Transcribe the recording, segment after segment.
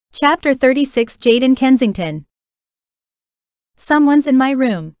Chapter 36 Jaiden Kensington. Someone's in my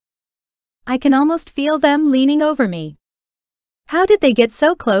room. I can almost feel them leaning over me. How did they get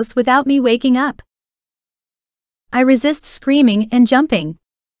so close without me waking up? I resist screaming and jumping.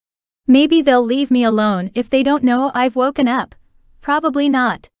 Maybe they'll leave me alone if they don't know I've woken up. Probably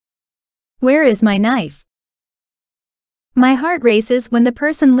not. Where is my knife? My heart races when the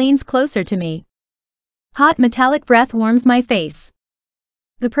person leans closer to me. Hot metallic breath warms my face.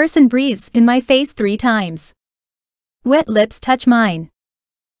 The person breathes in my face 3 times. Wet lips touch mine.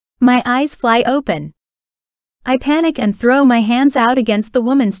 My eyes fly open. I panic and throw my hands out against the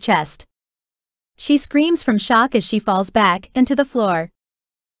woman's chest. She screams from shock as she falls back into the floor.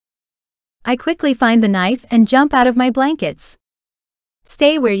 I quickly find the knife and jump out of my blankets.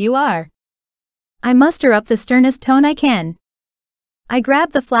 Stay where you are. I muster up the sternest tone I can. I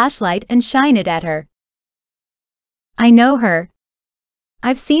grab the flashlight and shine it at her. I know her.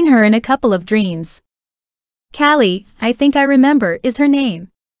 I've seen her in a couple of dreams. Callie, I think I remember, is her name.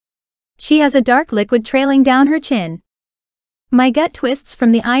 She has a dark liquid trailing down her chin. My gut twists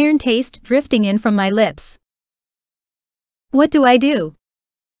from the iron taste drifting in from my lips. What do I do?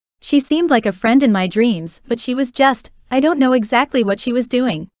 She seemed like a friend in my dreams, but she was just, I don't know exactly what she was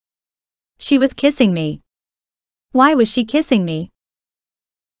doing. She was kissing me. Why was she kissing me?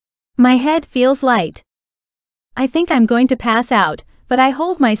 My head feels light. I think I'm going to pass out, but I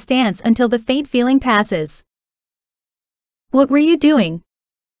hold my stance until the faint feeling passes. What were you doing?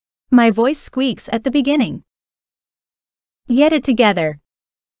 My voice squeaks at the beginning. Get it together.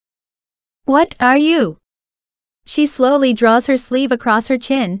 What are you? She slowly draws her sleeve across her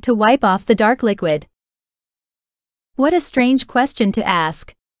chin to wipe off the dark liquid. What a strange question to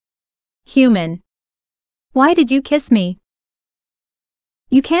ask. Human. Why did you kiss me?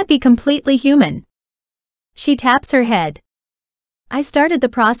 You can't be completely human. She taps her head. I started the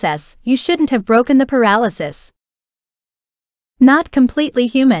process, you shouldn't have broken the paralysis. Not completely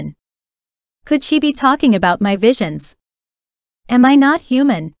human. Could she be talking about my visions? Am I not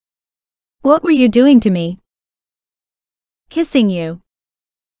human? What were you doing to me? Kissing you.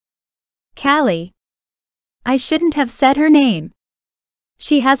 Callie. I shouldn't have said her name.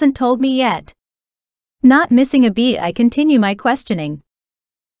 She hasn't told me yet. Not missing a beat, I continue my questioning.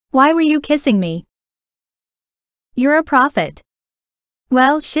 Why were you kissing me? You're a prophet.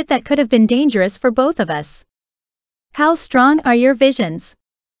 Well, shit, that could have been dangerous for both of us. How strong are your visions?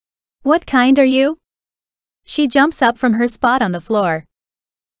 What kind are you? She jumps up from her spot on the floor.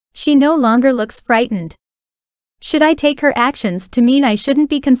 She no longer looks frightened. Should I take her actions to mean I shouldn't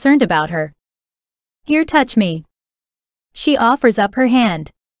be concerned about her? Here, touch me. She offers up her hand.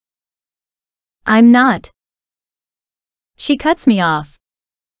 I'm not. She cuts me off.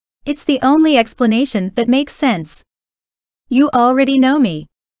 It's the only explanation that makes sense. You already know me.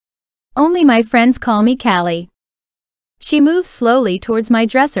 Only my friends call me Callie. She moves slowly towards my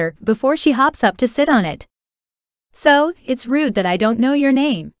dresser before she hops up to sit on it. So, it's rude that I don't know your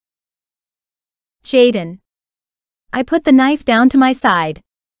name. Jaiden. I put the knife down to my side.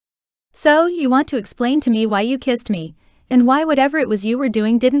 So, you want to explain to me why you kissed me, and why whatever it was you were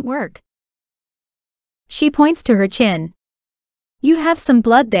doing didn't work. She points to her chin. You have some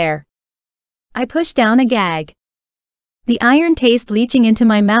blood there. I push down a gag. The iron taste leaching into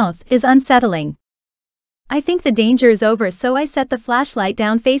my mouth is unsettling. I think the danger is over, so I set the flashlight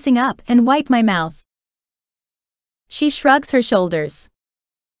down facing up and wipe my mouth. She shrugs her shoulders.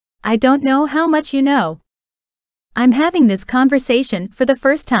 I don't know how much you know. I'm having this conversation for the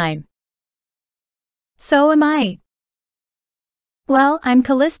first time. So am I. Well, I'm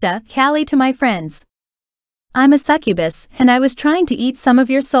Callista, Callie to my friends. I'm a succubus, and I was trying to eat some of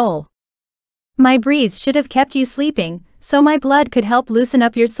your soul. My breath should have kept you sleeping, so my blood could help loosen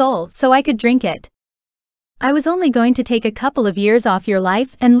up your soul so I could drink it. I was only going to take a couple of years off your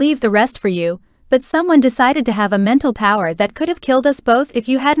life and leave the rest for you, but someone decided to have a mental power that could have killed us both if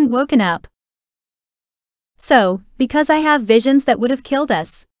you hadn't woken up. So, because I have visions that would have killed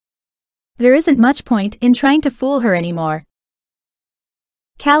us. There isn't much point in trying to fool her anymore.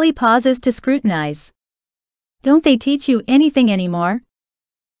 Callie pauses to scrutinize. Don't they teach you anything anymore?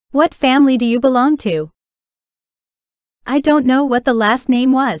 What family do you belong to? I don't know what the last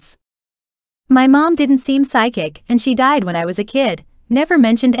name was. My mom didn't seem psychic, and she died when I was a kid, never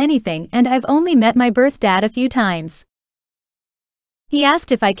mentioned anything, and I've only met my birth dad a few times. He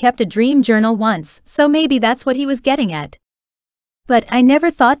asked if I kept a dream journal once, so maybe that's what he was getting at. But I never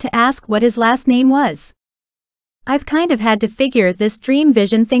thought to ask what his last name was. I've kind of had to figure this dream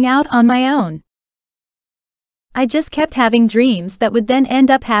vision thing out on my own. I just kept having dreams that would then end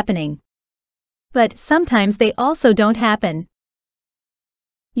up happening. But sometimes they also don't happen.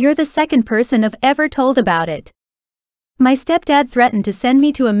 You're the second person I've ever told about it. My stepdad threatened to send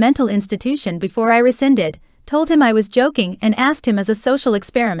me to a mental institution before I rescinded, told him I was joking and asked him as a social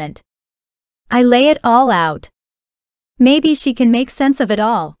experiment. I lay it all out. Maybe she can make sense of it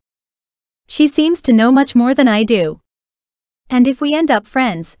all. She seems to know much more than I do. And if we end up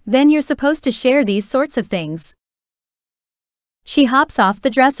friends, then you're supposed to share these sorts of things. She hops off the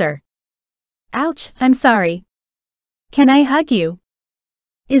dresser. Ouch, I'm sorry. Can I hug you?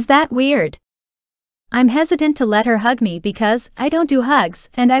 Is that weird? I'm hesitant to let her hug me because I don't do hugs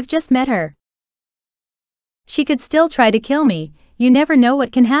and I've just met her. She could still try to kill me, you never know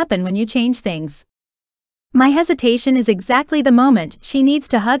what can happen when you change things. My hesitation is exactly the moment she needs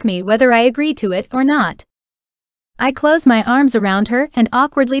to hug me whether I agree to it or not. I close my arms around her and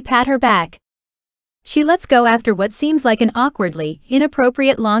awkwardly pat her back. She lets go after what seems like an awkwardly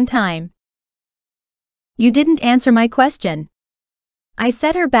inappropriate long time. You didn't answer my question. I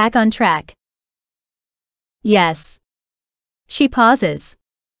set her back on track. Yes. She pauses.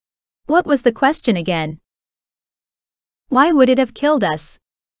 What was the question again? Why would it have killed us?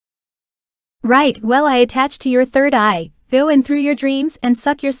 Right, well, I attach to your third eye, go in through your dreams and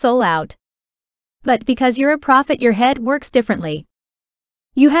suck your soul out. But because you're a prophet, your head works differently.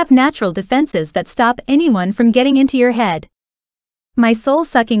 You have natural defenses that stop anyone from getting into your head. My soul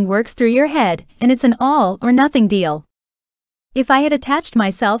sucking works through your head, and it's an all or nothing deal. If I had attached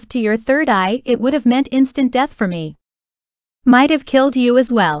myself to your third eye, it would have meant instant death for me. Might have killed you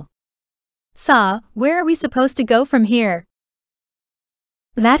as well. So, where are we supposed to go from here?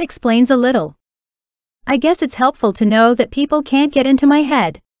 That explains a little. I guess it's helpful to know that people can't get into my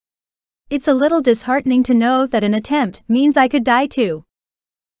head. It's a little disheartening to know that an attempt means I could die too.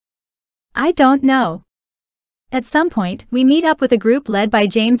 I don't know. At some point, we meet up with a group led by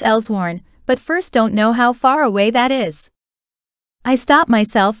James Ellsworn, but first don't know how far away that is. I stop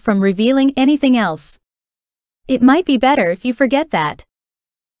myself from revealing anything else. It might be better if you forget that.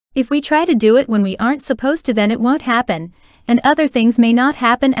 If we try to do it when we aren't supposed to, then it won't happen, and other things may not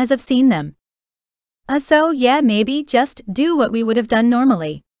happen as I've seen them. So yeah, maybe just do what we would have done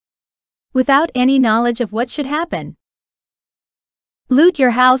normally. Without any knowledge of what should happen. Loot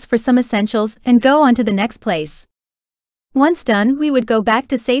your house for some essentials and go on to the next place. Once done, we would go back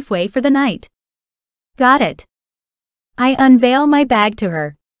to Safeway for the night. Got it. I unveil my bag to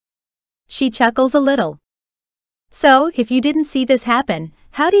her. She chuckles a little. So, if you didn't see this happen,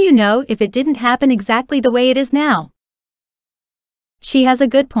 how do you know if it didn't happen exactly the way it is now? She has a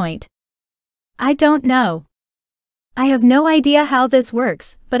good point. I don't know. I have no idea how this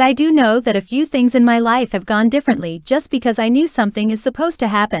works, but I do know that a few things in my life have gone differently just because I knew something is supposed to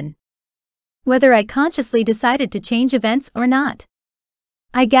happen. Whether I consciously decided to change events or not.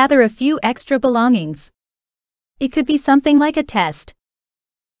 I gather a few extra belongings. It could be something like a test.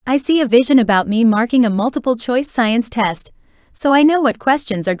 I see a vision about me marking a multiple-choice science test, so I know what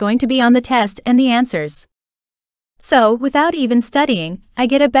questions are going to be on the test and the answers. So, without even studying, I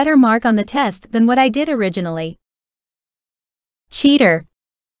get a better mark on the test than what I did originally. Cheater.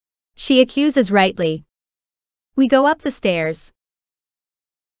 She accuses rightly. We go up the stairs.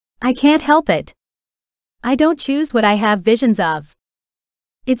 I can't help it. I don't choose what I have visions of.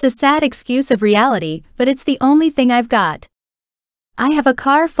 It's a sad excuse of reality, but it's the only thing I've got. I have a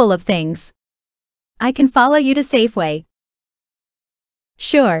car full of things. I can follow you to Safeway.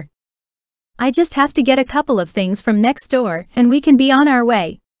 Sure. I just have to get a couple of things from next door and we can be on our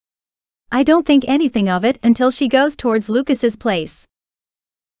way. I don't think anything of it until she goes towards Lucas's place.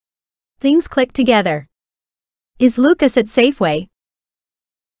 Things click together. Is Lucas at Safeway?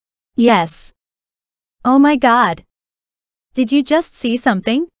 Yes. Oh my God. Did you just see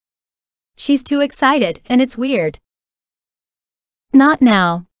something? She's too excited and it's weird. Not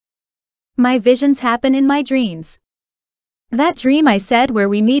now. My visions happen in my dreams. That dream I said where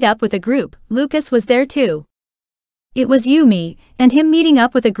we meet up with a group, Lucas was there too. It was you, me, and him meeting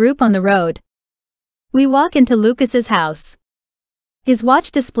up with a group on the road. We walk into Lucas's house. His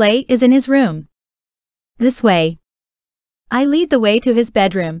watch display is in his room. This way. I lead the way to his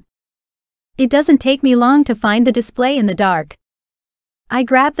bedroom. It doesn't take me long to find the display in the dark. I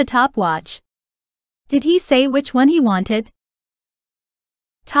grab the top watch. Did he say which one he wanted?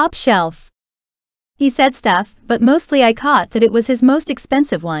 Top shelf. He said stuff, but mostly I caught that it was his most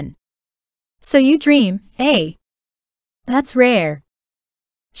expensive one. So you dream, eh? That's rare.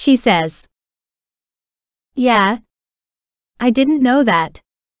 She says. Yeah. I didn't know that.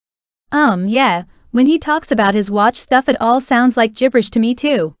 Yeah, when he talks about his watch stuff it all sounds like gibberish to me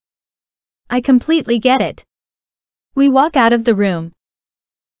too. I completely get it. We walk out of the room.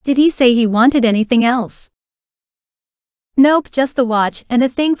 Did he say he wanted anything else? Nope, just the watch and a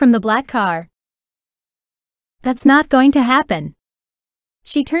thing from the black car. That's not going to happen.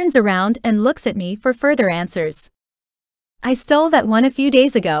 She turns around and looks at me for further answers. I stole that one a few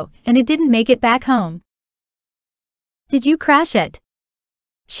days ago, and it didn't make it back home. Did you crash it?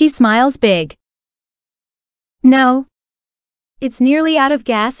 She smiles big. No. It's nearly out of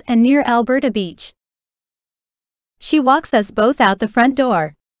gas and near Alberta Beach. She walks us both out the front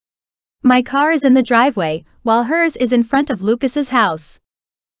door. My car is in the driveway, while hers is in front of Lucas's house.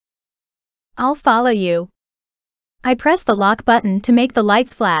 I'll follow you. I press the lock button to make the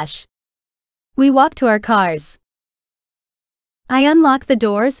lights flash. We walk to our cars. I unlock the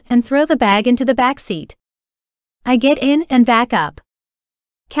doors and throw the bag into the back seat. I get in and back up.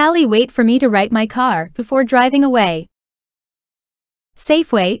 Callie wait for me to right my car before driving away.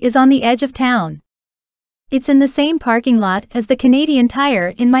 Safeway is on the edge of town. It's in the same parking lot as the Canadian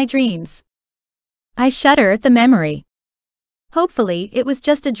Tire in my dreams. I shudder at the memory. Hopefully it was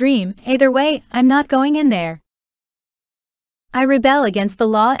just a dream, either way, I'm not going in there. I rebel against the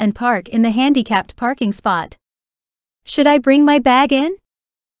law and park in the handicapped parking spot. Should I bring my bag in?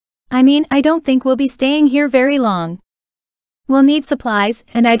 I mean, I don't think we'll be staying here very long. We'll need supplies,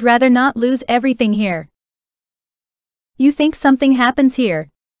 and I'd rather not lose everything here. You think something happens here?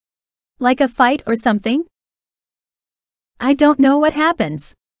 Like a fight or something? I don't know what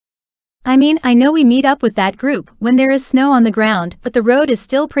happens. I mean, I know we meet up with that group when there is snow on the ground, but the road is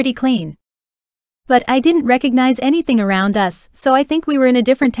still pretty clean. But I didn't recognize anything around us, so I think we were in a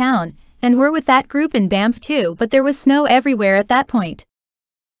different town, and we're with that group in Banff too, but there was snow everywhere at that point.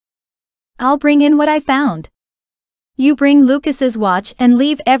 I'll bring in what I found. You bring Lucas's watch and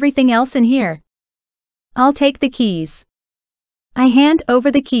leave everything else in here. I'll take the keys. I hand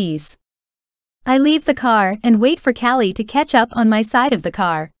over the keys. I leave the car and wait for Callie to catch up on my side of the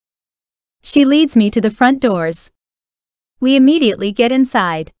car. She leads me to the front doors. We immediately get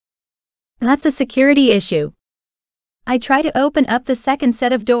inside. That's a security issue. I try to open up the second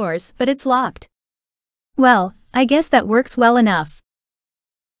set of doors, but it's locked. Well, I guess that works well enough.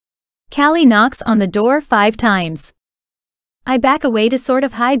 Callie knocks on the door 5 times. I back away to sort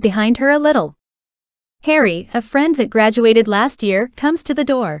of hide behind her a little. Harry, a friend that graduated last year, comes to the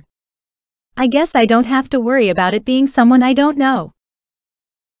door. I guess I don't have to worry about it being someone I don't know.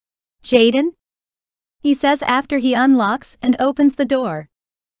 Jaiden? He says after he unlocks and opens the door.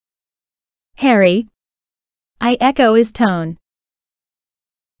 Harry. I echo his tone.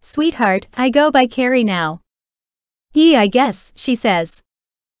 Sweetheart, I go by Carrie now. I guess, she says.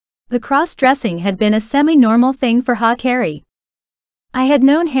 The cross-dressing had been a semi-normal thing for Harry. I had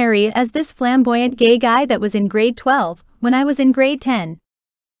known Harry as this flamboyant gay guy that was in grade 12 when I was in grade 10.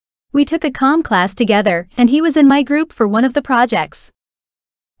 We took a comm class together and he was in my group for one of the projects.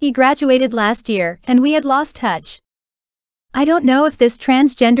 He graduated last year and we had lost touch. I don't know if this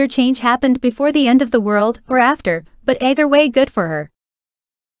transgender change happened before the end of the world or after, but either way good for her.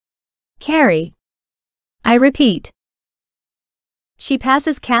 Carrie. I repeat. She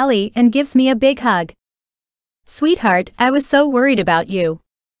passes Callie and gives me a big hug. Sweetheart, I was so worried about you.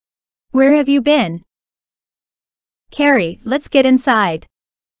 Where have you been? Carrie, let's get inside.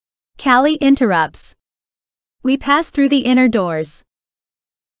 Callie interrupts. We pass through the inner doors.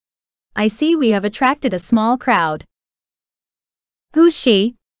 I see we have attracted a small crowd. Who's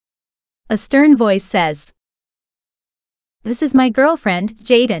she? A stern voice says. This is my girlfriend,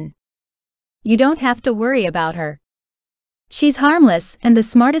 Jaiden. You don't have to worry about her. She's harmless and the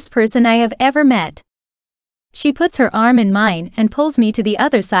smartest person I have ever met. She puts her arm in mine and pulls me to the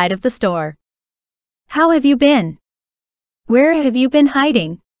other side of the store. How have you been? Where have you been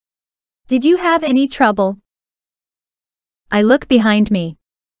hiding? Did you have any trouble? I look behind me.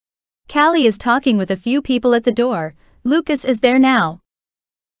 Callie is talking with a few people at the door. Lucas is there now.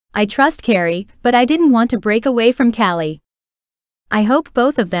 I trust Carrie, but I didn't want to break away from Callie. I hope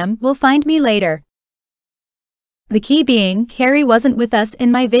both of them will find me later. The key being, Carrie wasn't with us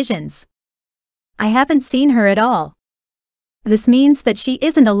in my visions. I haven't seen her at all. This means that she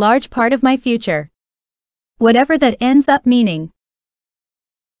isn't a large part of my future. Whatever that ends up meaning.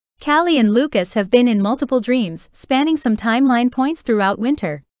 Callie and Lucas have been in multiple dreams, spanning some timeline points throughout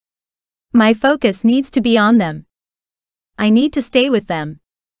winter. My focus needs to be on them. I need to stay with them.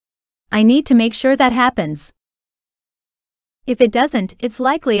 I need to make sure that happens. If it doesn't, it's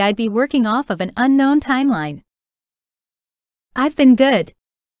likely I'd be working off of an unknown timeline. I've been good.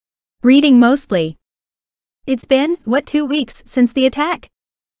 Reading mostly. It's been, 2 weeks since the attack?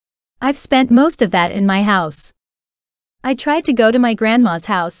 I've spent most of that in my house. I tried to go to my grandma's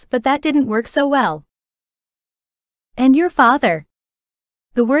house, but that didn't work so well. And your father?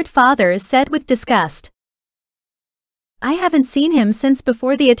 The word father is said with disgust. I haven't seen him since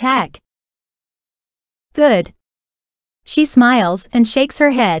before the attack. Good. She smiles and shakes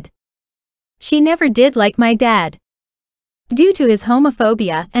her head. She never did like my dad. Due to his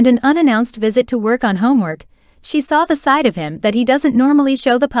homophobia and an unannounced visit to work on homework, she saw the side of him that he doesn't normally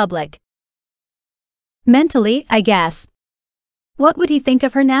show the public. Mentally, I gasp. What would he think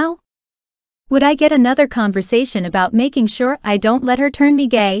of her now? Would I get another conversation about making sure I don't let her turn me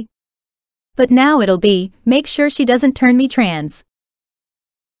gay? But now it'll be, make sure she doesn't turn me trans.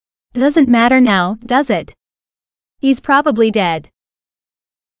 Doesn't matter now, does it? He's probably dead.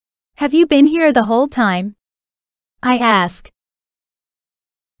 Have you been here the whole time? I ask.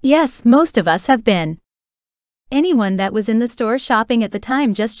 Yes, most of us have been. Anyone that was in the store shopping at the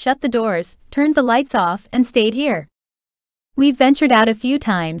time just shut the doors, turned the lights off, and stayed here. We've ventured out a few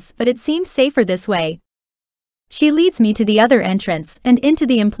times, but it seems safer this way. She leads me to the other entrance and into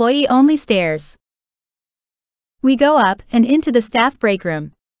the employee-only stairs. We go up and into the staff break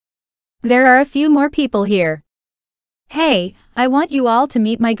room. There are a few more people here. Hey, I want you all to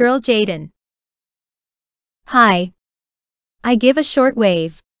meet my girl Jaiden. Hi. I give a short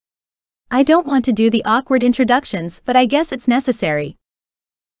wave. I don't want to do the awkward introductions, but I guess it's necessary.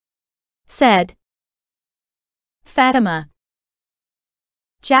 Said. Fatima.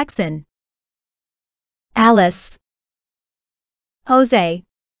 Jackson. Alice. Jose.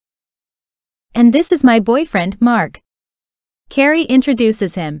 And this is my boyfriend, Mark. Carrie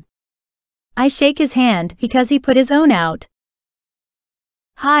introduces him. I shake his hand because he put his own out.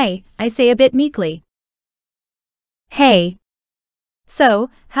 Hi, I say a bit meekly. Hey. So,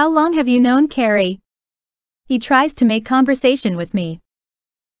 how long have you known Carrie? He tries to make conversation with me.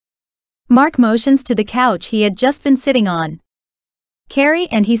 Mark motions to the couch he had just been sitting on. Carrie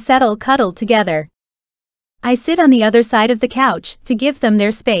and he settle cuddled together. I sit on the other side of the couch to give them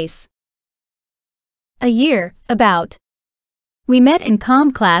their space. A year, about. We met in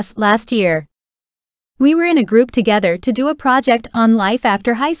comm class last year. We were in a group together to do a project on life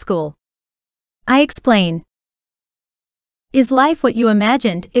after high school. I explain. Is life what you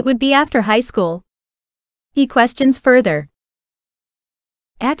imagined it would be after high school? He questions further.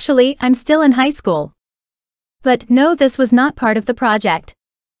 Actually, I'm still in high school. But no, this was not part of the project.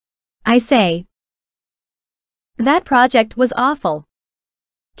 I say. That project was awful.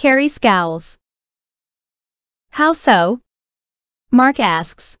 Carrie scowls. How so? Mark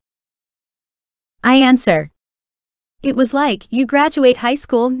asks. I answer. It was like, you graduate high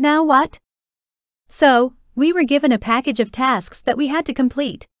school, now what? So, we were given a package of tasks that we had to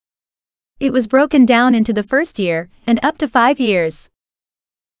complete. It was broken down into the first year, and up to 5 years.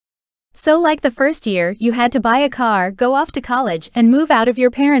 So like the first year, you had to buy a car, go off to college, and move out of your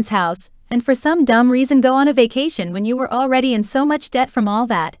parents' house, and for some dumb reason go on a vacation when you were already in so much debt from all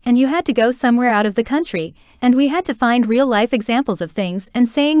that, and you had to go somewhere out of the country, and we had to find real-life examples of things and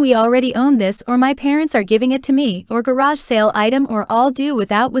saying we already own this or my parents are giving it to me or garage sale item or all due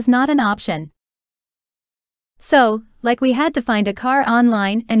without was not an option. So, like we had to find a car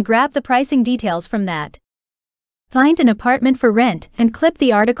online and grab the pricing details from that. Find an apartment for rent and clip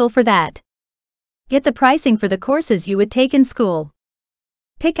the article for that. Get the pricing for the courses you would take in school.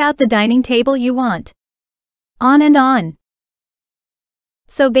 Pick out the dining table you want. On and on.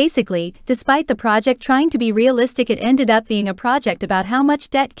 So basically, despite the project trying to be realistic, it ended up being a project about how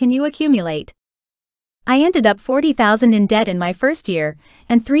much debt can you accumulate. I ended up $40,000 in debt in my first year,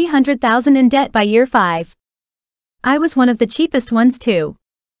 and $300,000 in debt by year 5. I was one of the cheapest ones too.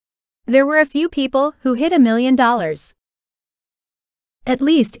 There were a few people who hit $1 million. At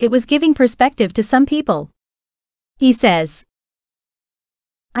least it was giving perspective to some people. He says.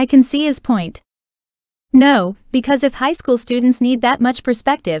 I can see his point. No, because if high school students need that much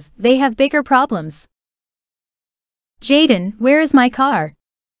perspective, they have bigger problems. Jaiden, where is my car?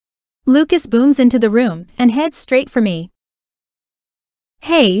 Lucas booms into the room and heads straight for me.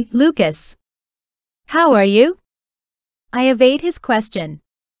 Hey, Lucas. How are you? I evade his question.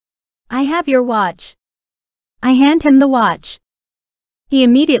 I have your watch. I hand him the watch. He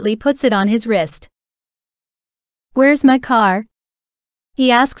immediately puts it on his wrist. Where's my car? He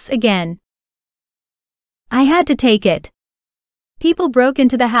asks again. I had to take it. People broke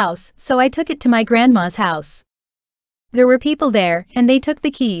into the house, so I took it to my grandma's house. There were people there, and they took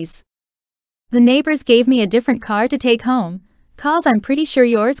the keys. The neighbors gave me a different car to take home, 'cause I'm pretty sure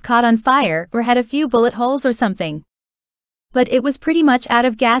yours caught on fire or had a few bullet holes or something. But it was pretty much out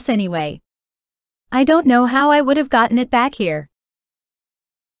of gas anyway. I don't know how I would have gotten it back here.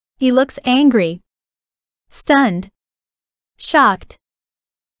 He looks angry. Stunned. Shocked.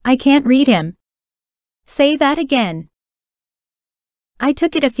 I can't read him. Say that again. I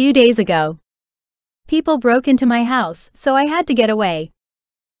took it a few days ago. People broke into my house, so I had to get away.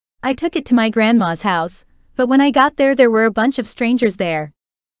 I took it to my grandma's house, but when I got there were a bunch of strangers there.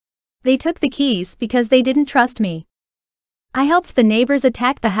 They took the keys because they didn't trust me. I helped the neighbors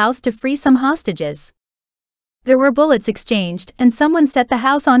attack the house to free some hostages. There were bullets exchanged and someone set the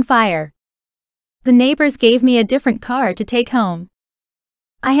house on fire. The neighbors gave me a different car to take home.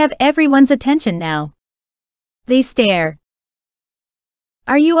 I have everyone's attention now. They stare.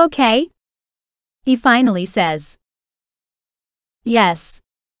 Are you okay? He finally says. Yes.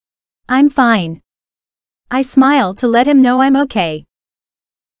 I'm fine. I smile to let him know I'm okay.